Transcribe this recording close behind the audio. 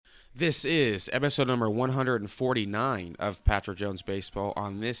This is episode number 149 of Patrick Jones Baseball.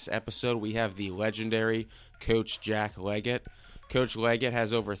 On this episode, we have the legendary Coach Jack Leggett. Coach Leggett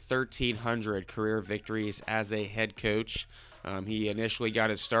has over 1,300 career victories as a head coach. He initially got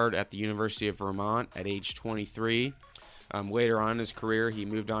his start at the University of Vermont at age 23. Later on in his career, he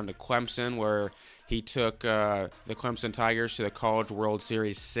moved on to Clemson, where he took the Clemson Tigers to the College World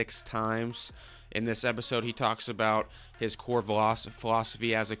Series 6 times. In this episode, he talks about his core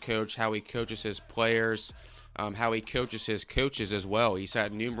philosophy as a coach, how he coaches his players, how he coaches his coaches as well. He's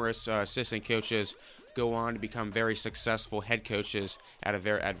had numerous assistant coaches go on to become very successful head coaches at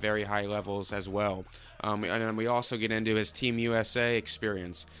very high levels as well. And then we also get into his Team USA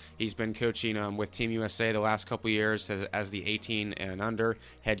experience. He's been coaching with Team USA the last couple of years as the 18 and under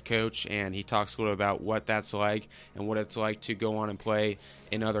head coach, and he talks a little about what that's like and what it's like to go on and play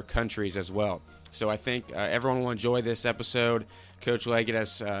in other countries as well. So I think everyone will enjoy this episode. Coach Leggett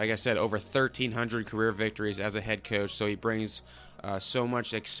has, like I said, over 1,300 career victories as a head coach, so he brings so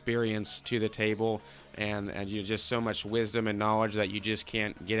much experience to the table and just so much wisdom and knowledge that you just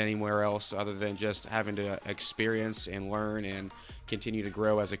can't get anywhere else other than just having to experience and learn and continue to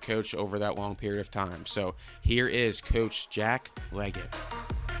grow as a coach over that long period of time. So here is Coach Jack Leggett.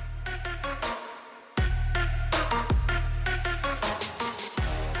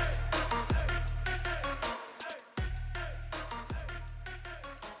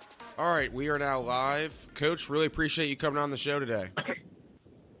 All right, we are now live. Coach, really appreciate you coming on the show today.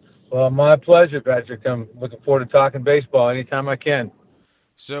 Well, my pleasure, Patrick. I'm looking forward to talking baseball anytime I can.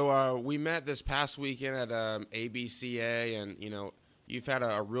 So we met this past weekend at ABCA, and, you've had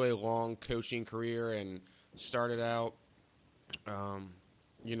a really long coaching career and started out,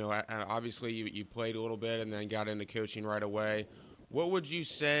 obviously you played a little bit and then got into coaching right away. What would you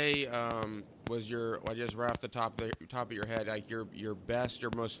say was just right off the top of your head, like your best,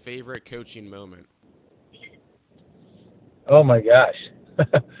 your most favorite coaching moment? Oh my gosh,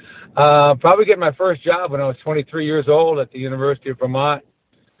 probably getting my first job when I was 23 years old at the University of Vermont.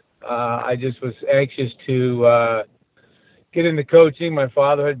 I just was anxious to get into coaching. My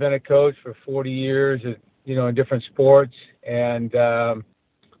father had been a coach for 40 years, in different sports, and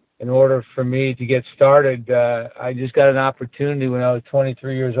in order for me to get started, I just got an opportunity when I was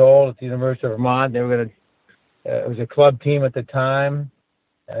 23 years old at the University of Vermont. It was a club team at the time.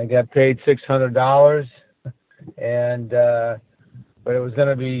 I got paid $600, but it was going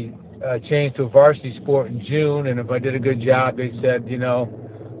to be changed to a varsity sport in June. And if I did a good job, they said,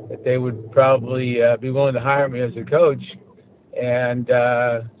 that they would probably be willing to hire me as a coach. And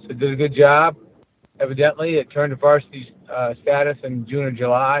so did a good job. Evidently, it turned to varsity status in June or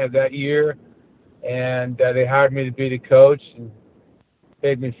July of that year, and they hired me to be the coach and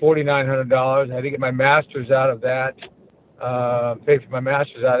paid me $4,900. I had to get my master's out of that, paid for my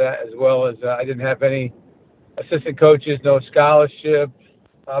master's out of that, as well as I didn't have any assistant coaches, no scholarship,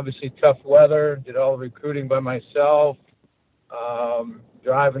 obviously tough weather, did all the recruiting by myself,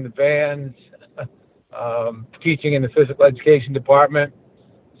 driving the vans, teaching in the physical education department.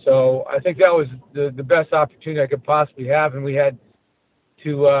 So I think that was the best opportunity I could possibly have, and we had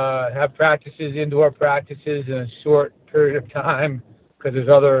to have indoor practices in a short period of time because there's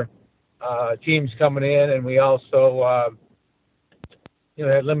other teams coming in, and we also,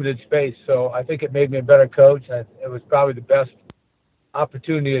 had limited space. So I think it made me a better coach. It was probably the best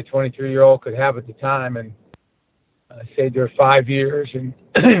opportunity a 23-year-old could have at the time, and I stayed there 5 years and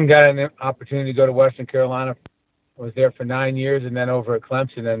got an opportunity to go to Western Carolina. I was there for 9 years and then over at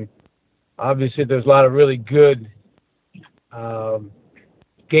Clemson. And obviously there's a lot of really good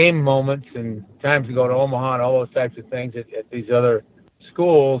game moments and times to go to Omaha and all those types of things at these other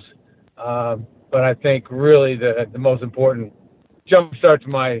schools. But I think really the most important jump start to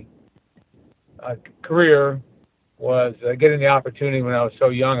my career was getting the opportunity when I was so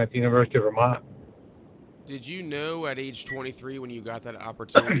young at the University of Vermont. Did you know at age 23 when you got that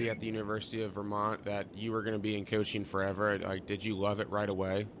opportunity at the University of Vermont that you were going to be in coaching forever? Like, did you love it right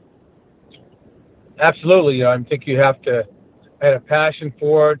away? Absolutely. I think you have to. I had a passion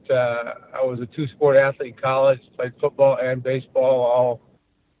for it. I was a two-sport athlete in college, played football and baseball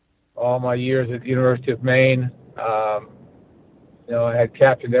all my years at the University of Maine. I had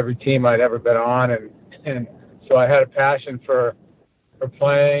captained every team I'd ever been on, and so I had a passion for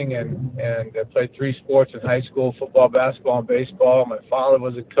playing, and I played 3 sports in high school: football, basketball, and baseball. My father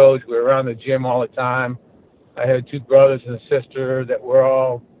was a coach. We were around the gym all the time. I had 2 brothers and a sister that were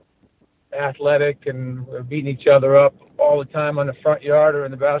all athletic, and we were beating each other up all the time on the front yard or in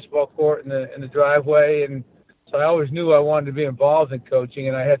the basketball court in the driveway. And so I always knew I wanted to be involved in coaching,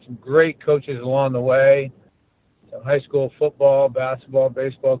 and I had some great coaches along the way. So high school football, basketball,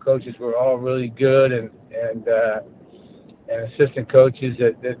 baseball coaches were all really good, and assistant coaches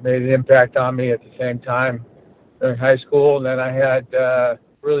that made an impact on me at the same time during high school. And then I had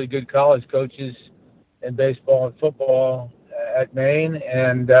really good college coaches in baseball and football at Maine,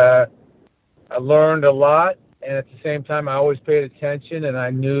 and I learned a lot. And at the same time, I always paid attention, and I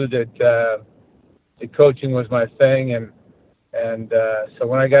knew that the coaching was my thing. And so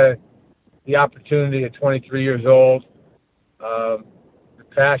when I got the opportunity at 23 years old, the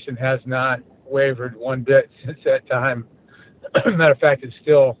passion has not wavered one bit since that time. Matter of fact, it's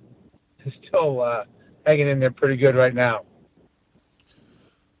still hanging in there pretty good right now.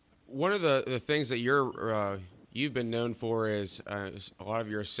 One of the things that you've been known for is a lot of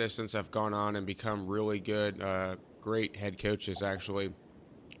your assistants have gone on and become really good, great head coaches, actually.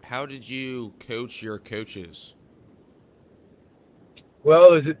 How did you coach your coaches?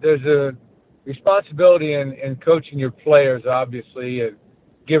 Well, there's a responsibility in coaching your players, obviously, and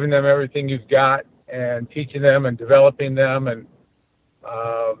giving them everything you've got and teaching them and developing them and,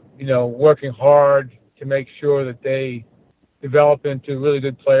 working hard to make sure that they develop into really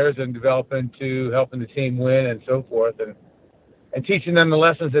good players and develop into helping the team win and so forth, and teaching them the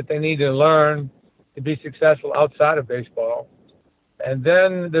lessons that they need to learn to be successful outside of baseball. And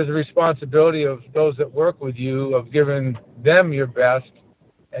then there's a responsibility of those that work with you of giving them your best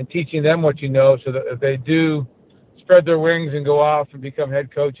and teaching them what you know, so that if they do spread their wings and go off and become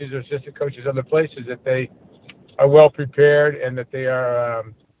head coaches or assistant coaches other places, that they are well prepared and that they are,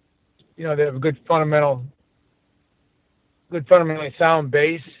 they have a good fundamentally sound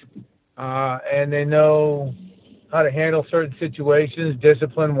base, and they know how to handle certain situations,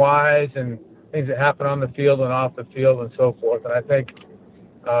 discipline-wise, and things that happen on the field and off the field and so forth. And I think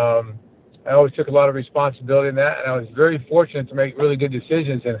I always took a lot of responsibility in that, and I was very fortunate to make really good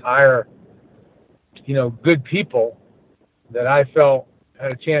decisions and hire, good people that I felt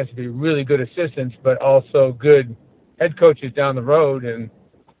had a chance to be really good assistants, but also good head coaches down the road. And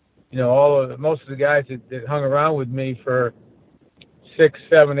most of the guys that hung around with me for 6,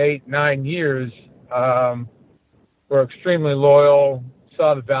 7, 8, 9 years were extremely loyal,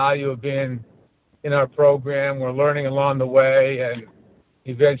 saw the value of being in our program, were learning along the way, and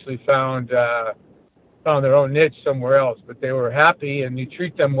eventually found their own niche somewhere else. But they were happy, and you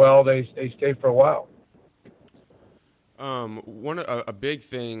treat them well, they stay for a while. A big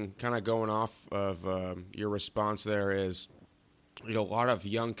thing kind of going off of your response there is, a lot of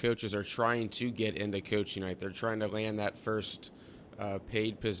young coaches are trying to get into coaching, right? They're trying to land that first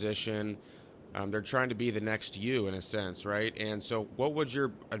paid position. They're trying to be the next you, in a sense, right? And so what would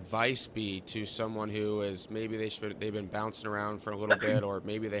your advice be to someone who is maybe they've been bouncing around for a little bit, or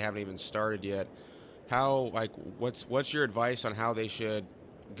maybe they haven't even started yet? What's your advice on how they should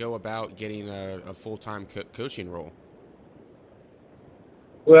go about getting a full-time coaching role?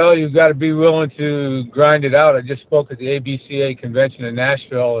 Well, you've got to be willing to grind it out. I just spoke at the ABCA convention in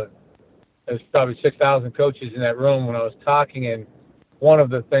Nashville. There's probably 6,000 coaches in that room when I was talking, and one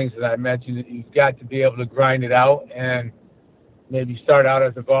of the things that I mentioned, that you've got to be able to grind it out and maybe start out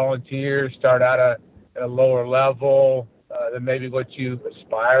as a volunteer, start out at a lower level than maybe what you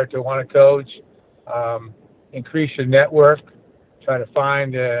aspire to want to coach. Increase your network. Try to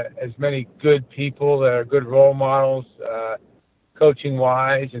find as many good people that are good role models,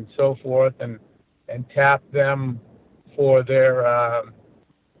 coaching-wise and so forth, and tap them for their,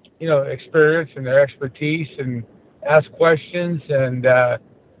 experience and their expertise, and ask questions, and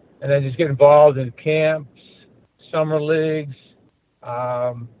then just get involved in camps, summer leagues,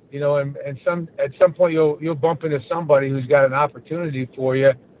 and at some point you'll bump into somebody who's got an opportunity for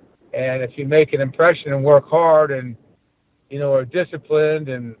you, and if you make an impression and work hard and are disciplined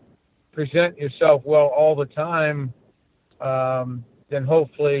and present yourself well all the time, then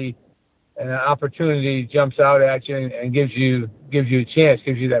hopefully an opportunity jumps out at you and gives you a chance,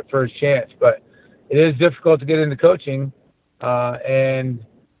 gives you that first chance. But it is difficult to get into coaching, and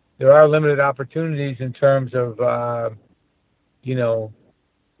there are limited opportunities in terms of,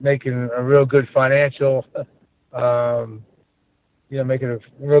 making a real good financial, making a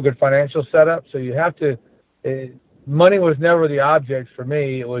real good financial setup. So you have to, money was never the object for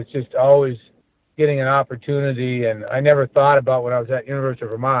me. It was just always getting an opportunity. And I never thought about, when I was at University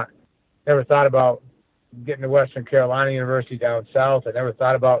of Vermont, never thought about getting to Western Carolina University down south. I never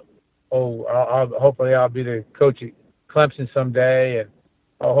thought about, hopefully I'll be the coach at Clemson someday, and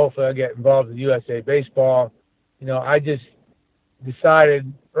hopefully I'll get involved in USA baseball. I just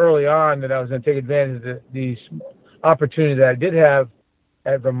decided early on that I was going to take advantage of the opportunity that I did have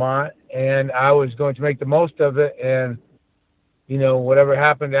at Vermont, and I was going to make the most of it. And, whatever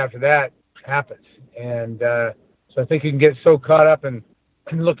happened after that happens. And So I think you can get so caught up in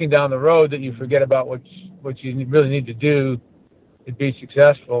looking down the road that you forget about what you really need to do to be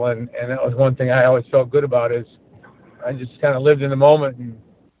successful. And that was one thing I always felt good about, is I just kind of lived in the moment and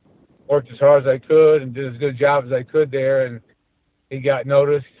worked as hard as I could and did as good a job as I could there. And he got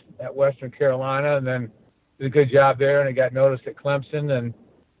noticed at Western Carolina, and then did a good job there, and he got noticed at Clemson and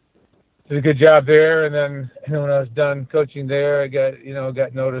did a good job there. And then when I was done coaching there, I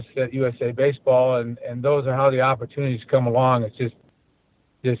got noticed at USA Baseball, and those are how the opportunities come along. It's just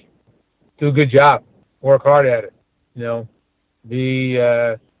do a good job, work hard at it,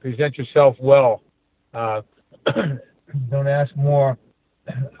 present yourself well. Don't ask more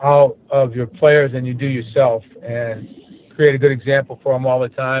out of your players than you do yourself, and create a good example for them all the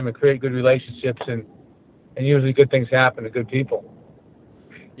time, and create good relationships, and usually good things happen to good people.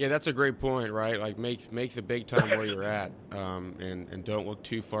 Yeah, that's a great point, right? Like make the big time where you're at, and don't look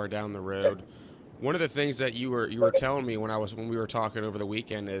too far down the road. One of the things that you were telling me when we were talking over the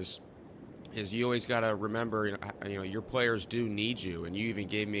weekend is you always got to remember, your players do need you, and you even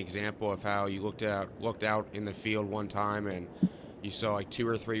gave me an example of how you looked out in the field one time and you saw like 2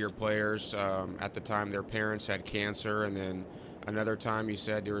 or 3 of your players at the time their parents had cancer, and then another time you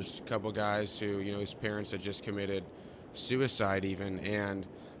said there was a couple of guys who his parents had just committed suicide even. And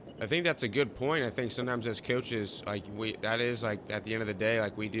I think that's a good point. I think sometimes as coaches, that is at the end of the day,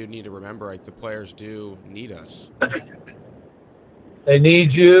 we do need to remember the players do need us. They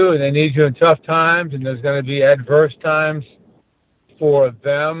need you, and they need you in tough times, and there's going to be adverse times for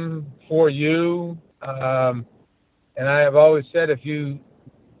them, for you. And I have always said, if you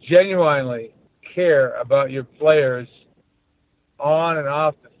genuinely care about your players on and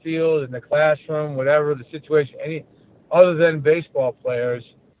off the field, in the classroom, whatever the situation, any other than baseball players,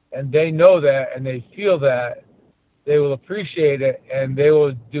 and they know that and they feel that, they will appreciate it, and they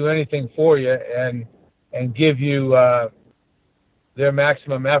will do anything for you and give you their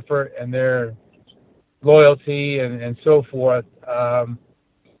maximum effort and their loyalty and so forth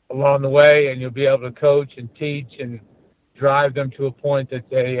along the way, and you'll be able to coach and teach and drive them to a point that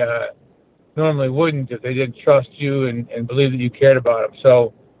they normally wouldn't if they didn't trust you and believe that you cared about them.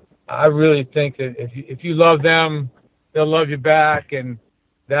 So I really think that if you love them, they'll love you back, and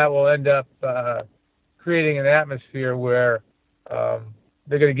that will end up creating an atmosphere where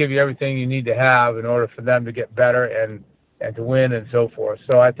they're going to give you everything you need to have in order for them to get better and to win and so forth.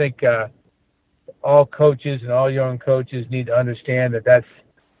 So I think all coaches and all young coaches need to understand that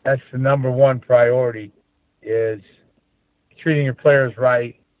that's the number one priority, is treating your players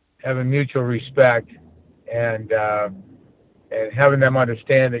right, having mutual respect, and having them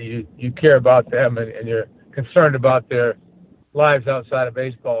understand that you care about them and you're concerned about their lives outside of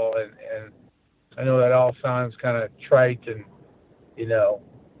baseball. And I know that all sounds kind of trite and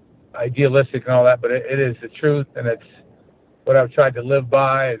idealistic and all that, but it is the truth, and it's what I've tried to live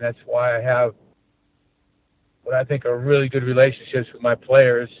by, and that's why I have what I think are really good relationships with my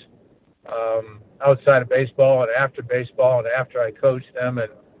players outside of baseball and after I coach them, and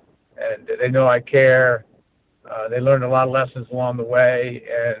they know I care. They learned a lot of lessons along the way,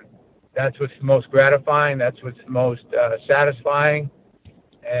 and that's what's the most gratifying. That's what's the most satisfying,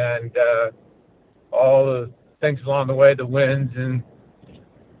 and all the things along the way, the wins and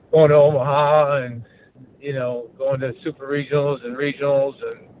going to Omaha and going to super regionals and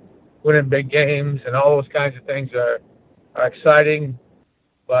winning big games and all those kinds of things are exciting,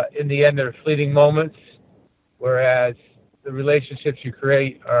 but in the end they're fleeting moments, whereas the relationships you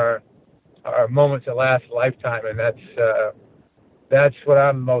create are moments that last a lifetime, and that's what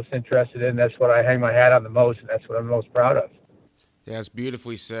I'm most interested in. That's what I hang my hat on the most, and that's what I'm most proud of. Yeah, it's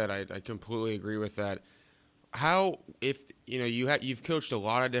beautifully said. I completely agree with that. How, if you've coached a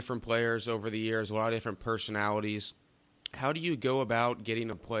lot of different players over the years, a lot of different personalities, how do you go about getting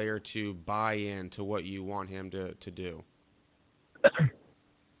a player to buy into what you want him to do?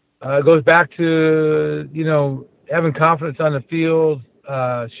 It goes back to having confidence on the field,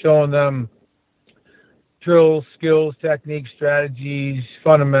 showing them drills, skills, techniques, strategies,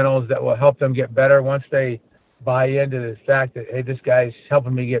 fundamentals that will help them get better. Once they buy into the fact that, hey, this guy's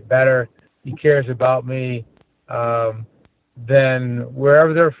helping me get better, he cares about me, then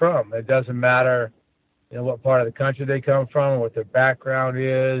wherever they're from, it doesn't matter, what part of the country they come from, or what their background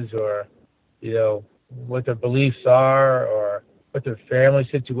is, or, what their beliefs are, or what their family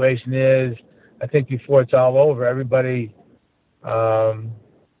situation is. I think before it's all over, everybody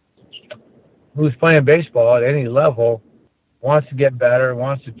who's playing baseball at any level wants to get better,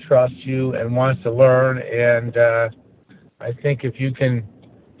 wants to trust you, and wants to learn. And I think if you can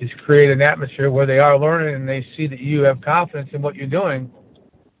just create an atmosphere where they are learning and they see that you have confidence in what you're doing,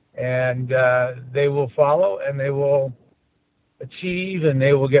 and they will follow, and they will achieve, and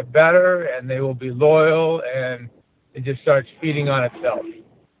they will get better, and they will be loyal, and it just starts feeding on itself.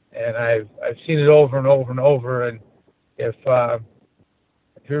 And I've seen it over and over and over. And if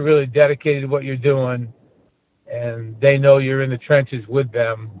you're really dedicated to what you're doing, and they know you're in the trenches with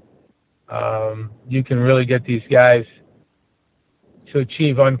them, you can really get these guys to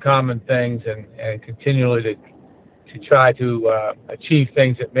achieve uncommon things and continually to try to achieve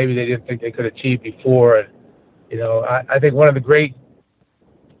things that maybe they didn't think they could achieve before. And I think one of the great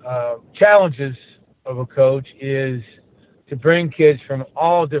challenges of a coach is to bring kids from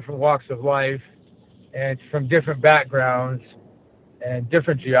all different walks of life and from different backgrounds and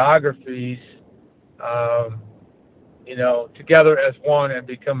different geographies, together as one and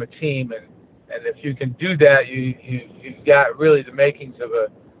become a team. And if you can do that, you've got really the makings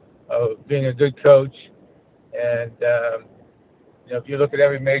of being a good coach. And if you look at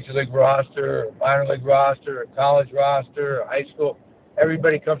every major league roster, or minor league roster, or college roster, or high school,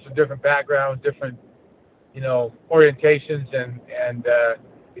 everybody comes from different backgrounds, different orientations, and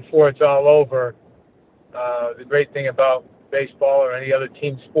before it's all over, the great thing about baseball or any other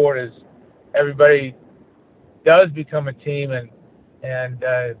team sport is everybody does become a team and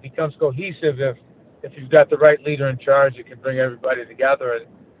it becomes cohesive if you've got the right leader in charge. You can bring everybody together and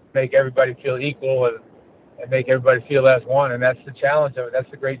make everybody feel equal and make everybody feel as one. And that's the challenge of it. That's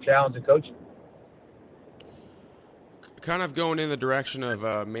the great challenge of coaching. Kind of going in the direction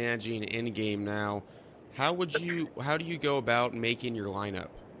of managing in-game now, how do you go about making your lineup?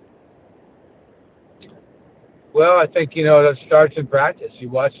 Well, I think, it starts in practice. You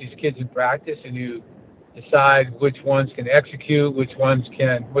watch these kids in practice and you decide which ones can execute, which ones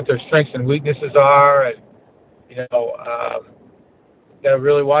what their strengths and weaknesses are. And, you got to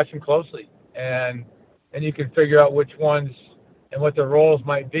really watch them closely. And you can figure out which ones and what their roles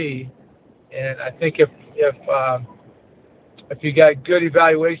might be. And I think if you got good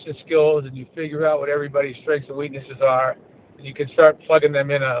evaluation skills and you figure out what everybody's strengths and weaknesses are, and you can start plugging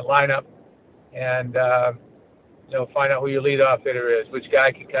them in a lineup and, find out who your leadoff hitter is, which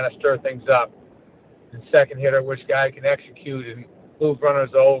guy can kind of stir things up. And second hitter, which guy can execute and move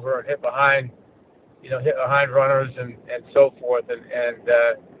runners over and hit behind runners and so forth. And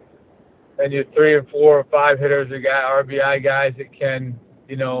then your 3 and 4 or 5 hitters are RBI guys that can,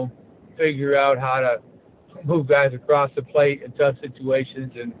 figure out how to move guys across the plate in tough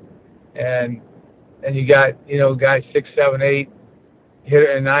situations. And you got, guys 6, 7, 8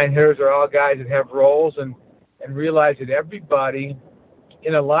 hitter and 9 hitters are all guys that have roles and realize that everybody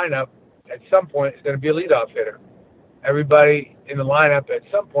in a lineup at some point is going to be a leadoff hitter. Everybody in the lineup at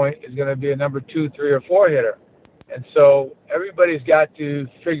some point is going to be a number 2, 3, or 4 hitter. And so everybody's got to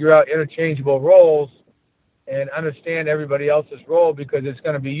figure out interchangeable roles and understand everybody else's role, because it's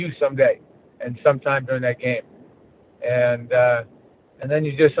going to be you someday and sometime during that game. And then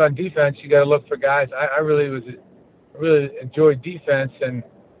you just on defense, you got to look for guys. I really enjoyed defense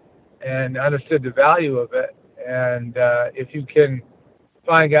and understood the value of it. And if you can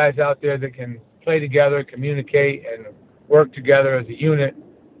find guys out there that can play together, communicate, and work together as a unit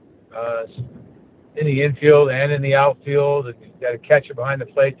in the infield and in the outfield, and you've got a catcher behind the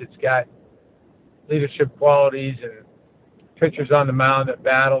plate that's got leadership qualities and pitchers on the mound that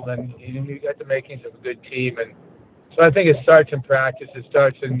battle, then you got the makings of a good team. And so I think it starts in practice. It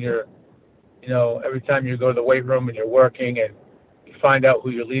starts in your, every time you go to the weight room and you're working and you find out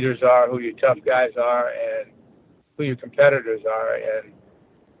who your leaders are, who your tough guys are, and who your competitors are. And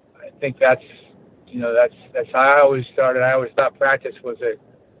I think that's how I always started. I always thought practice was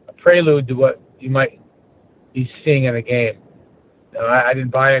a prelude to what you might be seeing in a game. I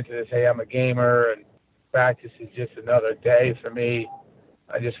didn't buy into this, hey, I'm a gamer and practice is just another day for me.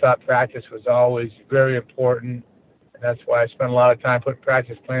 I just thought practice was always very important, and that's why I spent a lot of time putting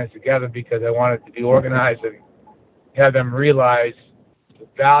practice plans together, because I wanted to be organized and have them realize the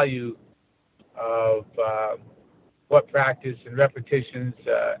value of what practice and repetitions,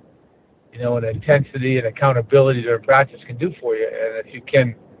 and intensity and accountability during practice can do for you. And if you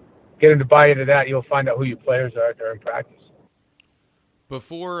can get them to buy into that, you'll find out who your players are during practice.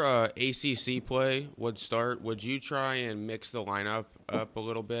 Before ACC play would start, would you try and mix the lineup up a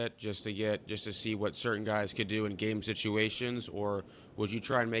little bit just to see what certain guys could do in game situations, or would you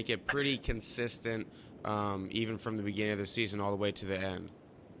try and make it pretty consistent, even from the beginning of the season all the way to the end?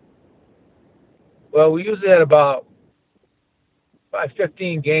 Well, we usually had about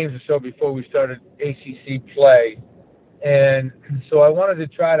 15 games or so before we started ACC play, and so I wanted to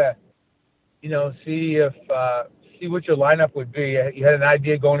try to, see what your lineup would be. You had an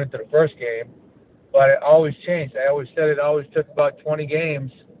idea going into the first game, but it always changed. I always said it always took about 20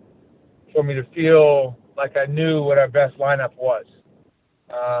 games for me to feel like I knew what our best lineup was.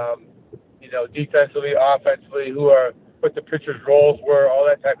 Defensively, offensively, what the pitchers' roles were, all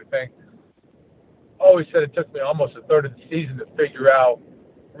that type of thing. Always said it took me almost a third of the season to figure out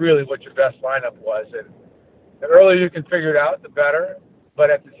really what your best lineup was. And the earlier you can figure it out, the better. But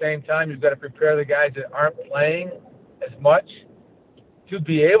at the same time, you've got to prepare the guys that aren't playing as much to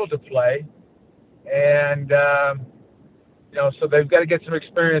be able to play. And, so they've got to get some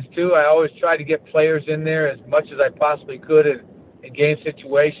experience too. I always try to get players in there as much as I possibly could in game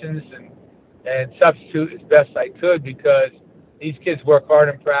situations and substitute as best I could, because these kids work hard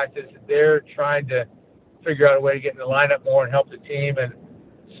in practice. They're trying to figure out a way to get in the lineup more and help the team. And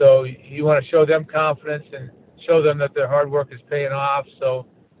so you want to show them confidence and show them that their hard work is paying off. So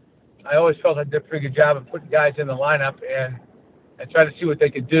I always felt I did a pretty good job of putting guys in the lineup and try to see what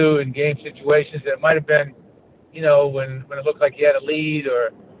they could do in game situations. That might have been, when it looked like you had a lead or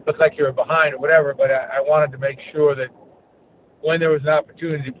looked like you were behind or whatever. But I wanted to make sure that when there was an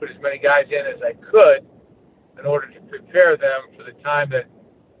opportunity to put as many guys in as I could in order to prepare them for the time that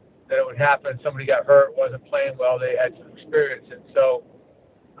it would happen. Somebody got hurt, wasn't playing well, they had some experience. And so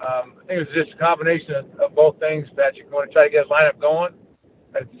I think it was just a combination of both things, Patrick. I want to try to get a lineup going,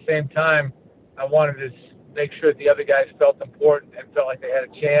 but at the same time, I wanted to make sure that the other guys felt important and felt like they had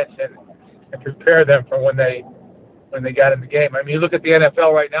a chance and prepare them for when they got in the game. I mean, you look at the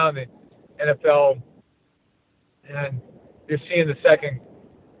NFL right now, and the NFL, and you're seeing the second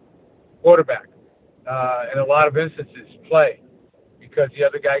quarterback in a lot of instances play because the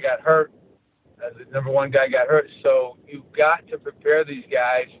other guy got hurt. The number one guy got hurt. So you've got to prepare these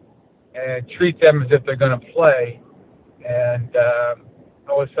guys and treat them as if they're going to play. And I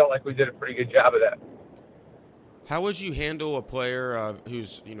always felt like we did a pretty good job of that. How would you handle a player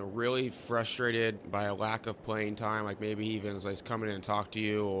who's really frustrated by a lack of playing time? Like maybe he even is coming in and talk to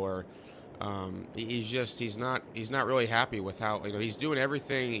you, or he's not really happy with how he's doing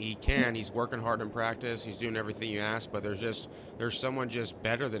everything he can. He's working hard in practice. He's doing everything you ask, but there's someone just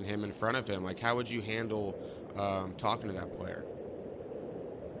better than him in front of him. Like how would you handle talking to that player?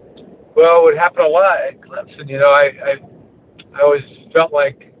 Well, it would happen a lot at Clemson. I always felt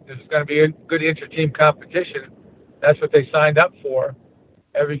like this was going to be a good inter-team competition. That's what they signed up for.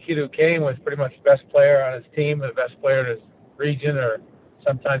 Every kid who came was pretty much the best player on his team, the best player in his region, or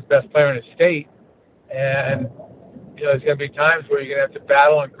sometimes best player in his state. And, there's going to be times where you're going to have to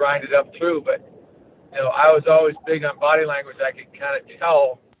battle and grind it up through. But, I was always big on body language. I could kind of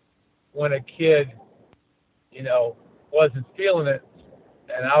tell when a kid, wasn't feeling it.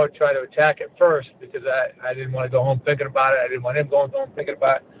 And I would try to attack it first because I didn't want to go home thinking about it. I didn't want him going home thinking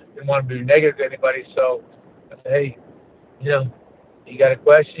about it. Didn't want to be negative to anybody. So I said, hey, you got a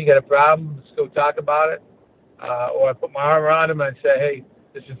question, you got a problem, let's go talk about it. Or I put my arm around him and say, hey,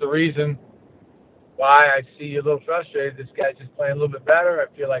 this is the reason why I see you a little frustrated. This guy's just playing a little bit better.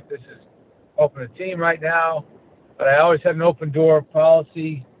 I feel like this is helping the team right now. But I always had an open door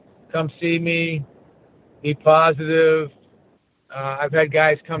policy. Come see me, be positive. I've had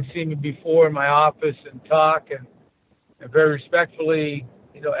guys come see me before in my office and talk and very respectfully,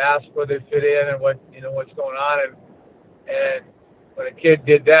 ask where they fit in and what's going on. And when a kid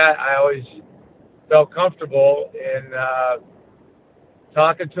did that, I always felt comfortable in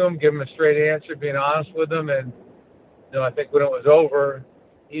talking to him, giving him a straight answer, being honest with him. And, I think when it was over,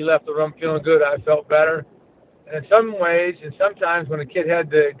 he left the room feeling good. I felt better. And in some ways, and sometimes when a kid had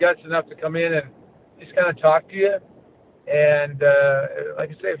the guts enough to come in and just kind of talk to you, and like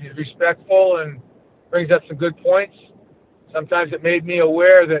I say, if he's respectful and brings up some good points, sometimes it made me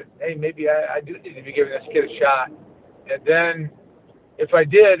aware that, hey, maybe I do need to be giving this kid a shot. And then if I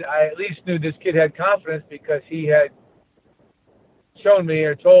did, I at least knew this kid had confidence because he had shown me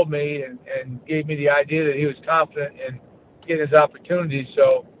or told me and gave me the idea that he was confident in getting his opportunities.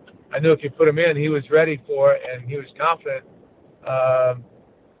 So I knew if you put him in, he was ready for it and he was confident,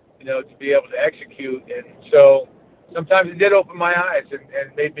 to be able to execute. And so sometimes it did open my eyes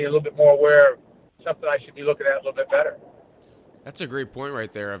and made me a little bit more aware of something I should be looking at a little bit better. That's a great point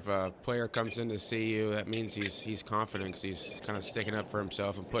right there. If a player comes in to see you, that means he's confident because he's kind of sticking up for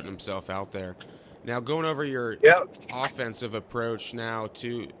himself and putting himself out there. Now, going over your offensive approach now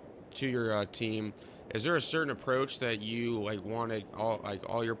to your team, is there a certain approach that you wanted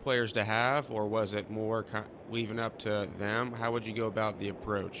all your players to have, or was it more leaving up to them? How would you go about the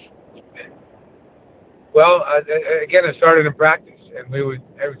approach? Well, again, it started in practice, and we would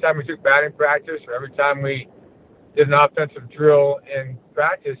every time we took batting practice or every time we did an offensive drill in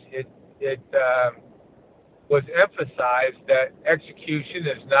practice, it was emphasized that execution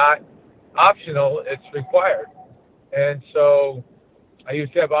is not optional, it's required. And so I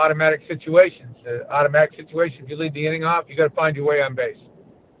used to have automatic situations. Automatic situation, if you lead the inning off, you got to find your way on base.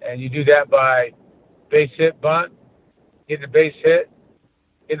 And you do that by base hit, bunt, getting a base hit,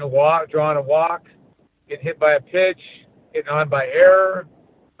 getting a walk, drawing a walk, getting hit by a pitch, getting on by error.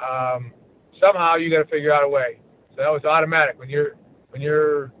 Somehow you got to figure out a way. So that was automatic.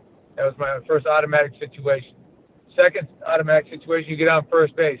 That was my first automatic situation. Second automatic situation, you get on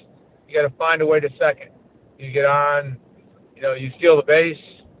first base. You got to find a way to second. You get on, you steal the base,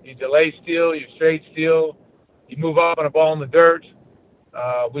 you delay steal, you straight steal, you move up on a ball in the dirt.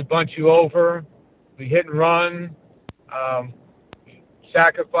 We bunt you over, we hit and run,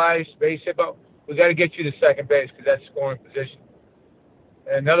 sacrifice, base hit, but we got to get you to second base because that's scoring position.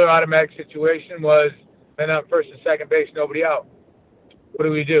 And another automatic situation was men on first and second base, nobody out. What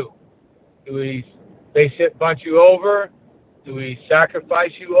do? Do we base hit, bunt you over? Do we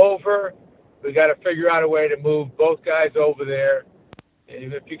sacrifice you over? We got to figure out a way to move both guys over there.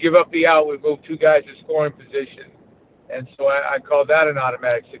 And if you give up the out, we move two guys to scoring position. And so I call that an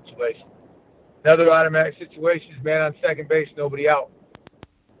automatic situation. Another automatic situation is man on second base, nobody out.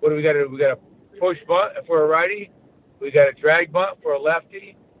 What do we got to do? We got to push bunt if we're a righty. We got to drag bunt for a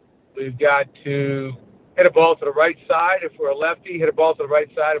lefty. We've got to hit a ball to the right side if we're a lefty. Hit a ball to the right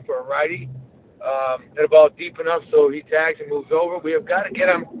side if we're a righty. Hit a ball deep enough so he tags and moves over. We have got to get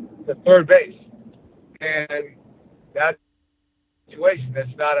him to third base. And that situation, this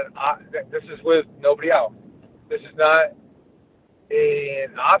is with nobody out. This is not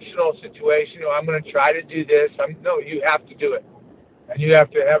an optional situation. I'm going to try to do this. No, you have to do it. And you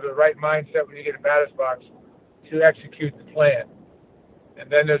have to have the right mindset when you get a batter's box to execute the plan. And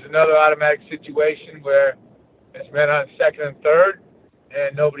then there's another automatic situation where it's men on second and third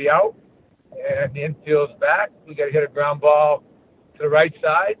and nobody out. And the infield's back. We got to hit a ground ball to the right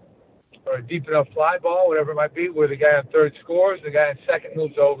side or a deep enough fly ball, whatever it might be, where the guy on third scores, the guy on second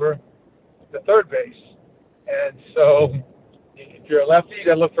moves over to third base. And so if you're a lefty, you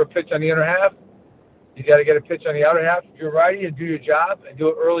got to look for a pitch on the inner half. You got to get a pitch on the outer half. If you're a righty, you do your job and do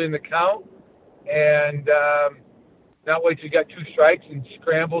it early in the count. And not wait till you got two strikes and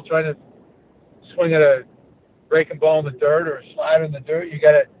scramble trying to swing at a breaking ball in the dirt or a slider in the dirt. You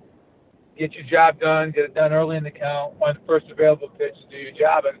got to get your job done, get it done early in the count, find the first available pitch and do your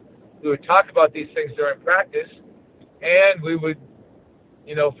job. And we would talk about these things during practice, and we would,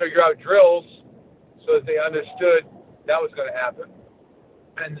 figure out drills so that they understood that was going to happen.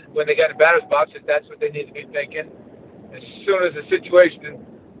 And when they got in the batter's box, if that's what they need to be thinking, as soon as the situation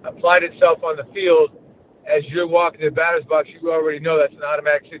applied itself on the field, as you're walking to the batter's box, you already know that's an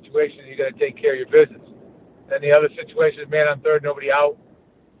automatic situation and you got to take care of your business. Then the other situation is man on third, nobody out,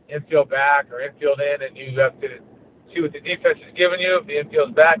 infield back or infield in, and you have to see what the defense is giving you. If the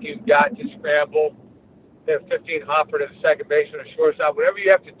infield's back, you've got to scramble, hit a 15 hopper to the second baseman or shortstop, whatever you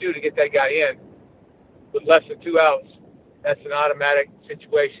have to do to get that guy in with less than two outs. That's an automatic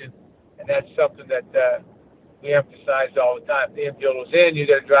situation, and that's something that we emphasize all the time. If the infield was in, you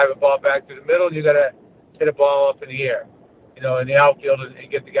got to drive a ball back to the middle, and you got to hit a ball up in the air, in the outfield and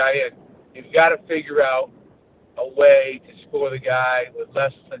get the guy in. You've got to figure out a way to score the guy with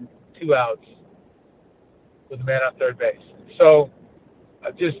less than two outs with a man on third base. So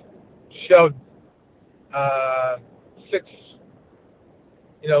I've just showed 6,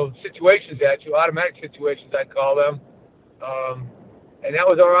 situations at you, automatic situations I'd call them. And that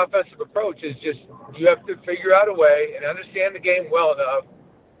was our offensive approach, is just you have to figure out a way and understand the game well enough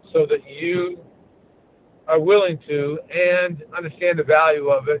so that you are willing to and understand the value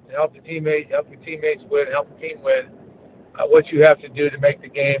of it to help your teammates win, help the team win, what you have to do to make the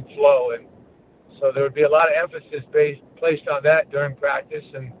game flow. And so there would be a lot of emphasis placed on that during practice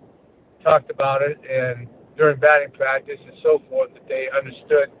and talked about it, and during batting practice and so forth, that they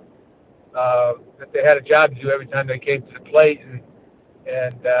understood that they had a job to do every time they came to the plate. And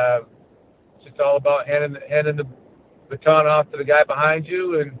it's just all about handing the baton off to the guy behind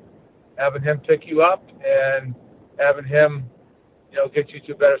you and having him pick you up and having him, get you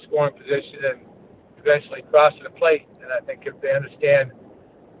to a better scoring position and eventually crossing the plate. And I think if they understand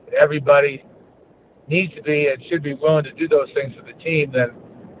that everybody needs to be and should be willing to do those things for the team, then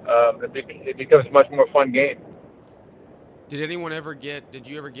it becomes a much more fun game. Did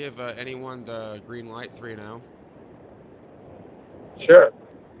you ever give anyone the green light 3-0? Sure.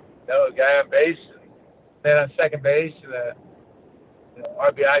 A guy on base, man on second base, and a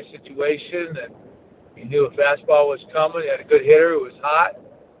RBI situation, and he knew a fastball was coming. He had a good hitter who was hot,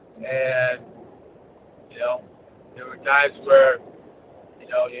 and there were times where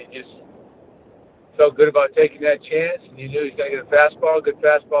you just felt good about taking that chance, and you knew he was going to get a fastball, good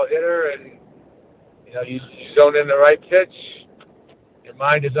fastball hitter, and you zone in the right pitch, your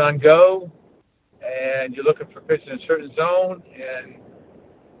mind is on go, and you're looking for pitch in a certain zone. And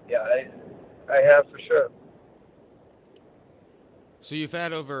yeah, I have for sure. So you've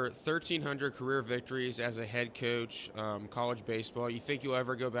had over 1,300 career victories as a head coach, college baseball. You think you'll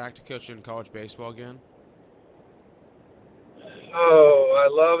ever go back to coaching college baseball again? Oh, I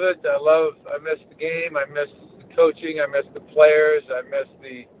love it. I miss the game. I miss the coaching. I miss the players. I miss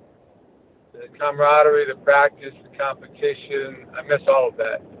the camaraderie, the practice, the competition. I miss all of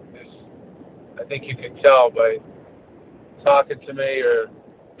that. I think you can tell by talking to me or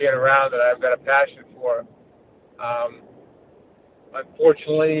being around that I've got a passion for it.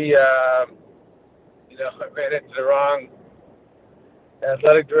 Unfortunately, I ran into the wrong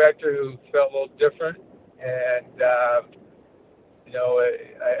athletic director who felt a little different, and I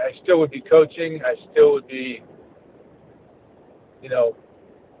still would be coaching. I still would be,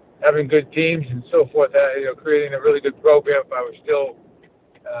 having good teams and so forth. Creating a really good program. If I was still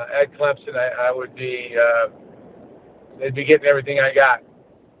at Clemson, I would be. They'd be getting everything I got,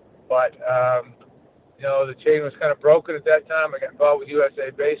 but. The chain was kind of broken at that time. I got involved with USA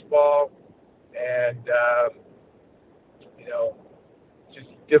Baseball, and just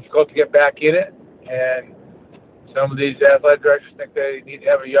difficult to get back in it. And some of these athletic directors think they need to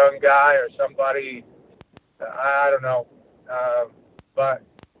have a young guy or somebody. I don't know, but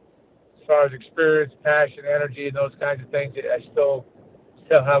as far as experience, passion, energy, and those kinds of things, I still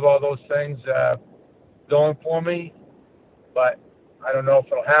have all those things going for me. But I don't know if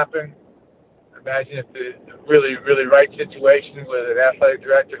it'll happen. Imagine if the really, really right situation with an athletic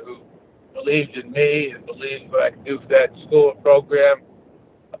director who believed in me and believed what I could do for that school or program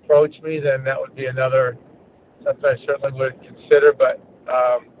approached me, then that would be another something I certainly would consider. But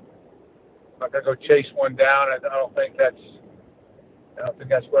I'm not gonna go chase one down. I don't think that's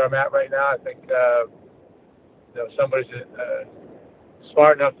where I'm at right now. I think somebody's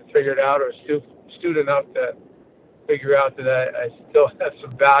smart enough to figure it out, or astute enough to figure out that I still have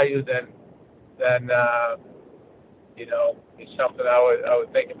some value. Then it's something I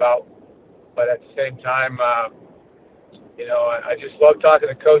would think about. But at the same time, I just love talking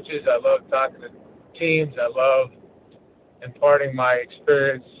to coaches. I love talking to teams. I love imparting my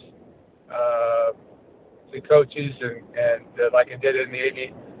experience to coaches, and like I did in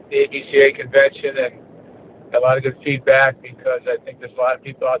the ABCA convention, and got a lot of good feedback, because I think there's a lot of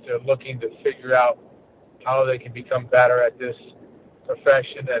people out there looking to figure out how they can become better at this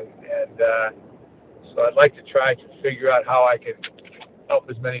profession, and so I'd like to try to figure out how I can help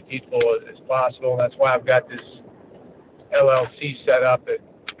as many people as possible. And that's why I've got this LLC set up at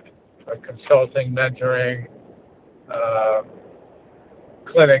consulting, mentoring,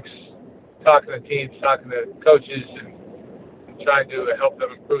 clinics, talking to teams, talking to coaches, and trying to help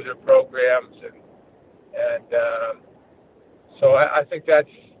them improve their programs. And so I think that's,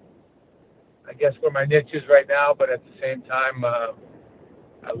 I guess, where my niche is right now. But at the same time, I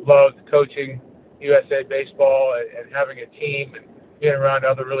love coaching USA Baseball and having a team and being around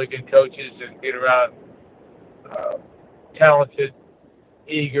other really good coaches and being around talented,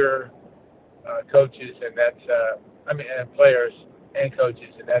 eager coaches, and and players and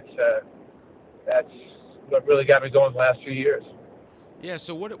coaches, and that's what really got me going the last few years. Yeah.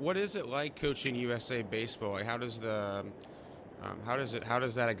 So what is it like coaching USA Baseball? Like, how does that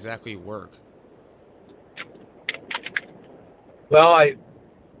exactly work? Well, I've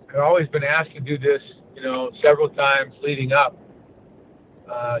always been asked to do this, several times leading up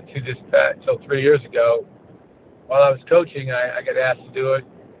to this until 3 years ago. While I was coaching, I got asked to do it,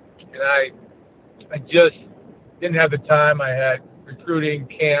 and I just didn't have the time. I had recruiting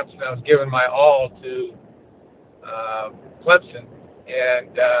camps, and I was giving my all to Clemson,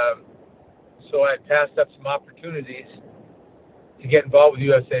 and so I passed up some opportunities to get involved with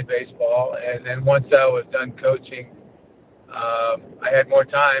USA Baseball. And then once I was done coaching, I had more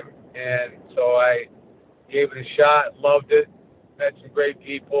time, and so I gave it a shot, loved it, met some great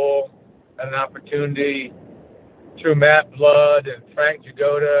people, had an opportunity through Matt Blood and Frank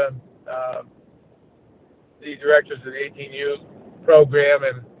Jagoda, the directors of the 18U program,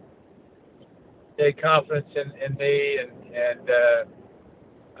 and they had confidence in me, and I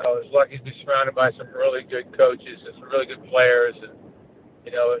was lucky to be surrounded by some really good coaches and some really good players, and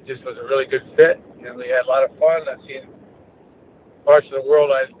it just was a really good fit, and we had a lot of fun. I've seen parts of the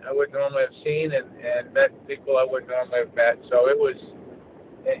world I wouldn't normally have seen, and met people I wouldn't normally have met. So it was,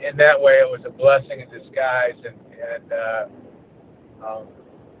 in that way, it was a blessing in disguise, and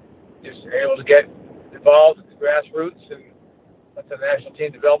just able to get involved in the grassroots, and went to the National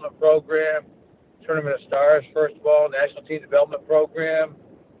Team Development Program, Tournament of Stars, first of all, National Team Development Program,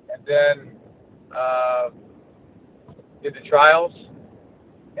 and then did the trials,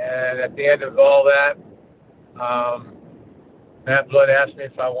 And at the end of all that, Matt Blood asked me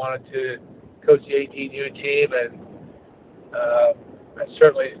if I wanted to coach the 18U team, and I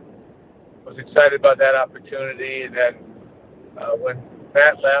certainly was excited about that opportunity. And then when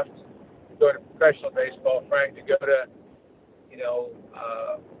Matt left to go to professional baseball, Frank, to go to,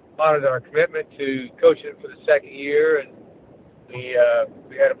 honored our commitment to coaching for the second year, and we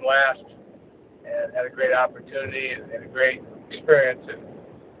had a blast and had a great opportunity and a great experience. And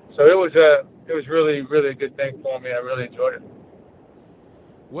so it was really, really a good thing for me. I really enjoyed it.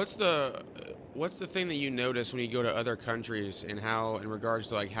 What's the thing that you notice when you go to other countries and how, in regards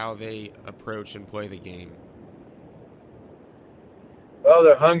to like how they approach and play the game? Well,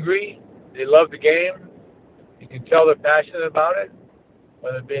 they're hungry. They love the game. You can tell they're passionate about it,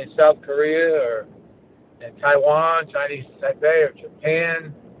 whether it be in South Korea or in Taiwan, Chinese Taipei, or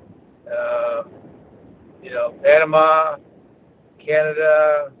Japan, Panama,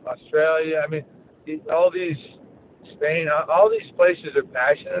 Canada, Australia. I mean, Spain, all these places are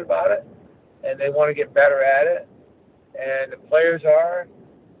passionate about it, and they want to get better at it. And the players are.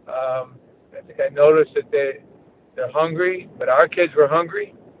 I think I noticed that they're hungry, but our kids were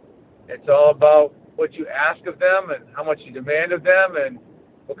hungry. It's all about what you ask of them and how much you demand of them and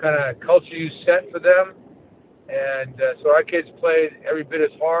what kind of culture you set for them. And so our kids played every bit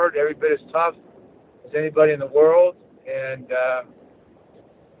as hard, every bit as tough as anybody in the world. And,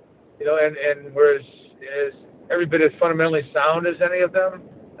 and we're as every bit as fundamentally sound as any of them.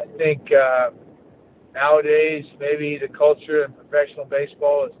 I think nowadays maybe the culture in professional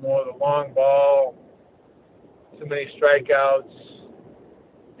baseball is more of the long ball, too many strikeouts,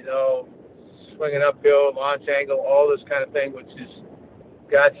 swinging uphill, launch angle, all this kind of thing, which has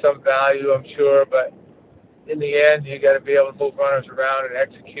got some value, I'm sure. But in the end, you got to be able to move runners around and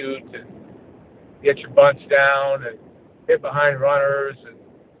execute and get your bunts down and hit behind runners and,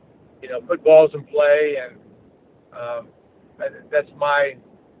 put balls in play. And that's my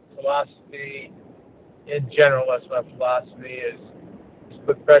philosophy in general. That's my philosophy is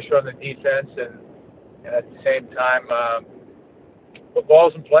put pressure on the defense and at the same time put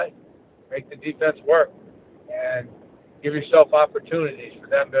balls in play, make the defense work, and give yourself opportunities for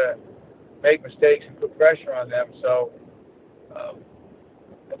them to make mistakes and put pressure on them. So I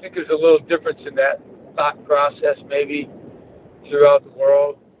think there's a little difference in that thought process maybe throughout the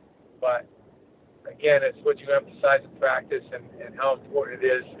world. But again, it's what you emphasize in practice and how important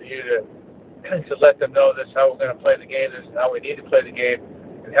it is for you to let them know this is how we're going to play the game, this is how we need to play the game,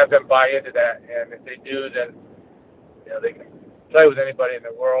 and have them buy into that. And if they do, then they can play with anybody in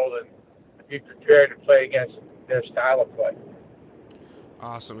the world and be prepared to play against their style of play.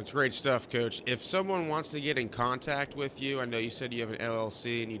 Awesome. It's great stuff, Coach. If someone wants to get in contact with you, I know you said you have an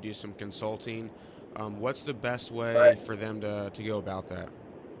LLC and you do some consulting. What's the best way for them to go about that?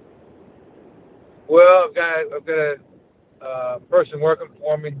 Well, I've got a person working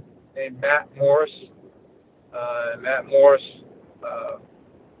for me named Matt Morris. Matt Morris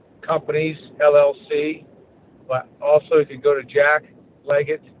Companies, LLC. But also you can go to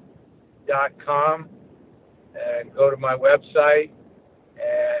jackleggett.com and go to my website,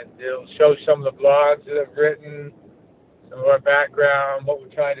 and it'll show some of the blogs that I've written, some of our background, what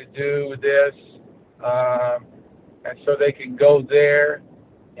we're trying to do with this. And so they can go there,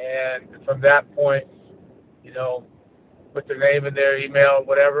 and from that point, put their name in their email,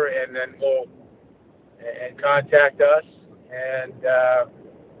 whatever, and then and contact us and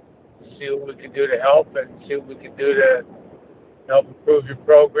see what we can do to help and see what we can do to help improve your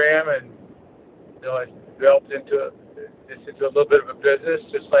program. And it's developed into a little bit of a business,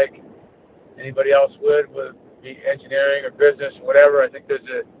 just like anybody else would with engineering or business, or whatever. I think there's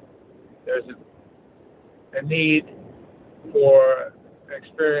a need for an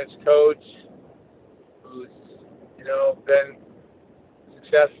experienced coach who's been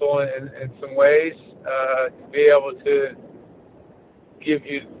successful in some ways to be able to give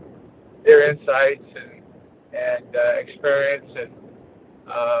you their insights and experience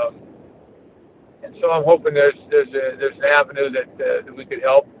and so I'm hoping there's an avenue that we could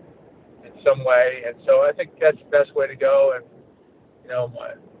help in some way. And so I think that's the best way to go. And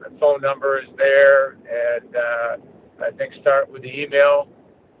my phone number is there, and I think start with the email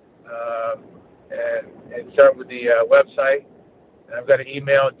and start with the website. And I've got an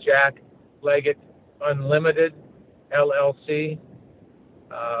email, Jack Leggett Unlimited LLC.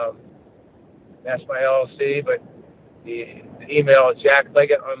 That's my LLC, but the email is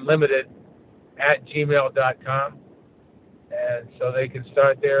jackleggettunlimited@gmail.com. And so they can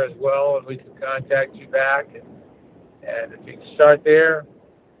start there as well, and we can contact you back. And if you can start there,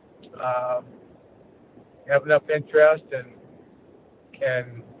 have enough interest and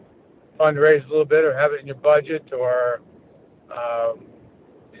can fundraise a little bit or have it in your budget or,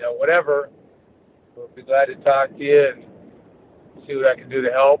 whatever, we'll be glad to talk to you and see what I can do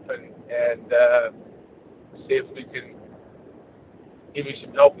to help and see if we can give you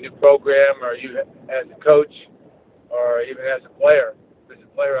some help in your program or you as a coach or even as a player. There's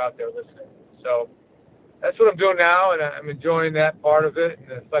a player out there listening. So that's what I'm doing now, and I'm enjoying that part of it and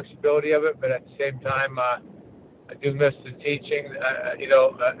the flexibility of it. But at the same time, I do miss the teaching,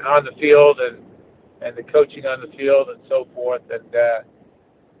 on the field and the coaching on the field and so forth. And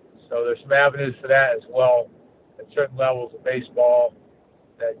so there's some avenues for that as well at certain levels of baseball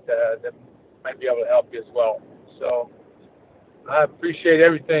that might be able to help you as well. So I appreciate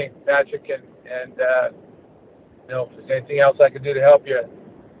everything, Patrick, and if there's anything else I can do to help you,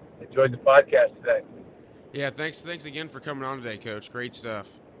 enjoyed the podcast today. Yeah, thanks again for coming on today, Coach. Great stuff.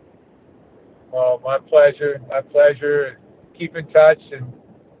 Well, my pleasure. And keep in touch, and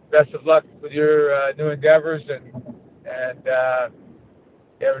best of luck with your new endeavors. And if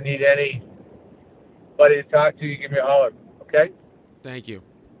you ever need anybody to talk to, you give me a holler. Okay? Thank you.